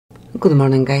Good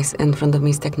morning guys, in front of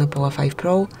me is Tecno Pova 5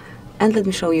 Pro and let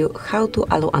me show you how to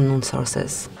allow unknown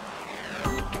sources.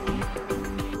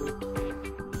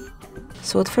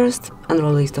 So at first,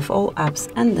 unroll list of all apps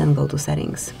and then go to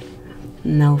settings.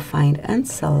 Now find and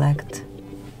select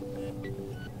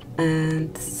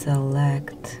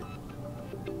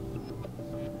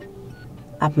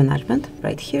app management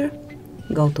right here.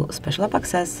 Go to special app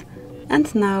access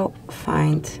and now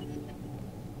find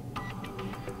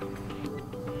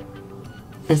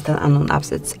install unknown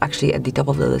apps. It's actually at the top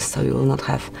of the list, so you will not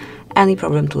have any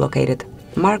problem to locate it.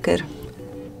 Mark it,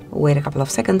 wait a couple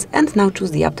of seconds, and now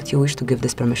choose the app that you wish to give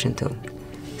this permission to.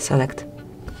 Select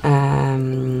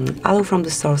allow from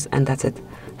the source, and that's it.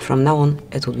 From now on,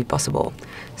 it will be possible.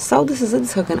 So this is it,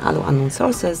 so you can allow unknown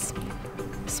sources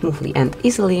smoothly and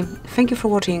easily. Thank you for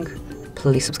watching.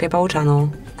 Please subscribe our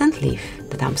channel and leave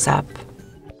the thumbs up.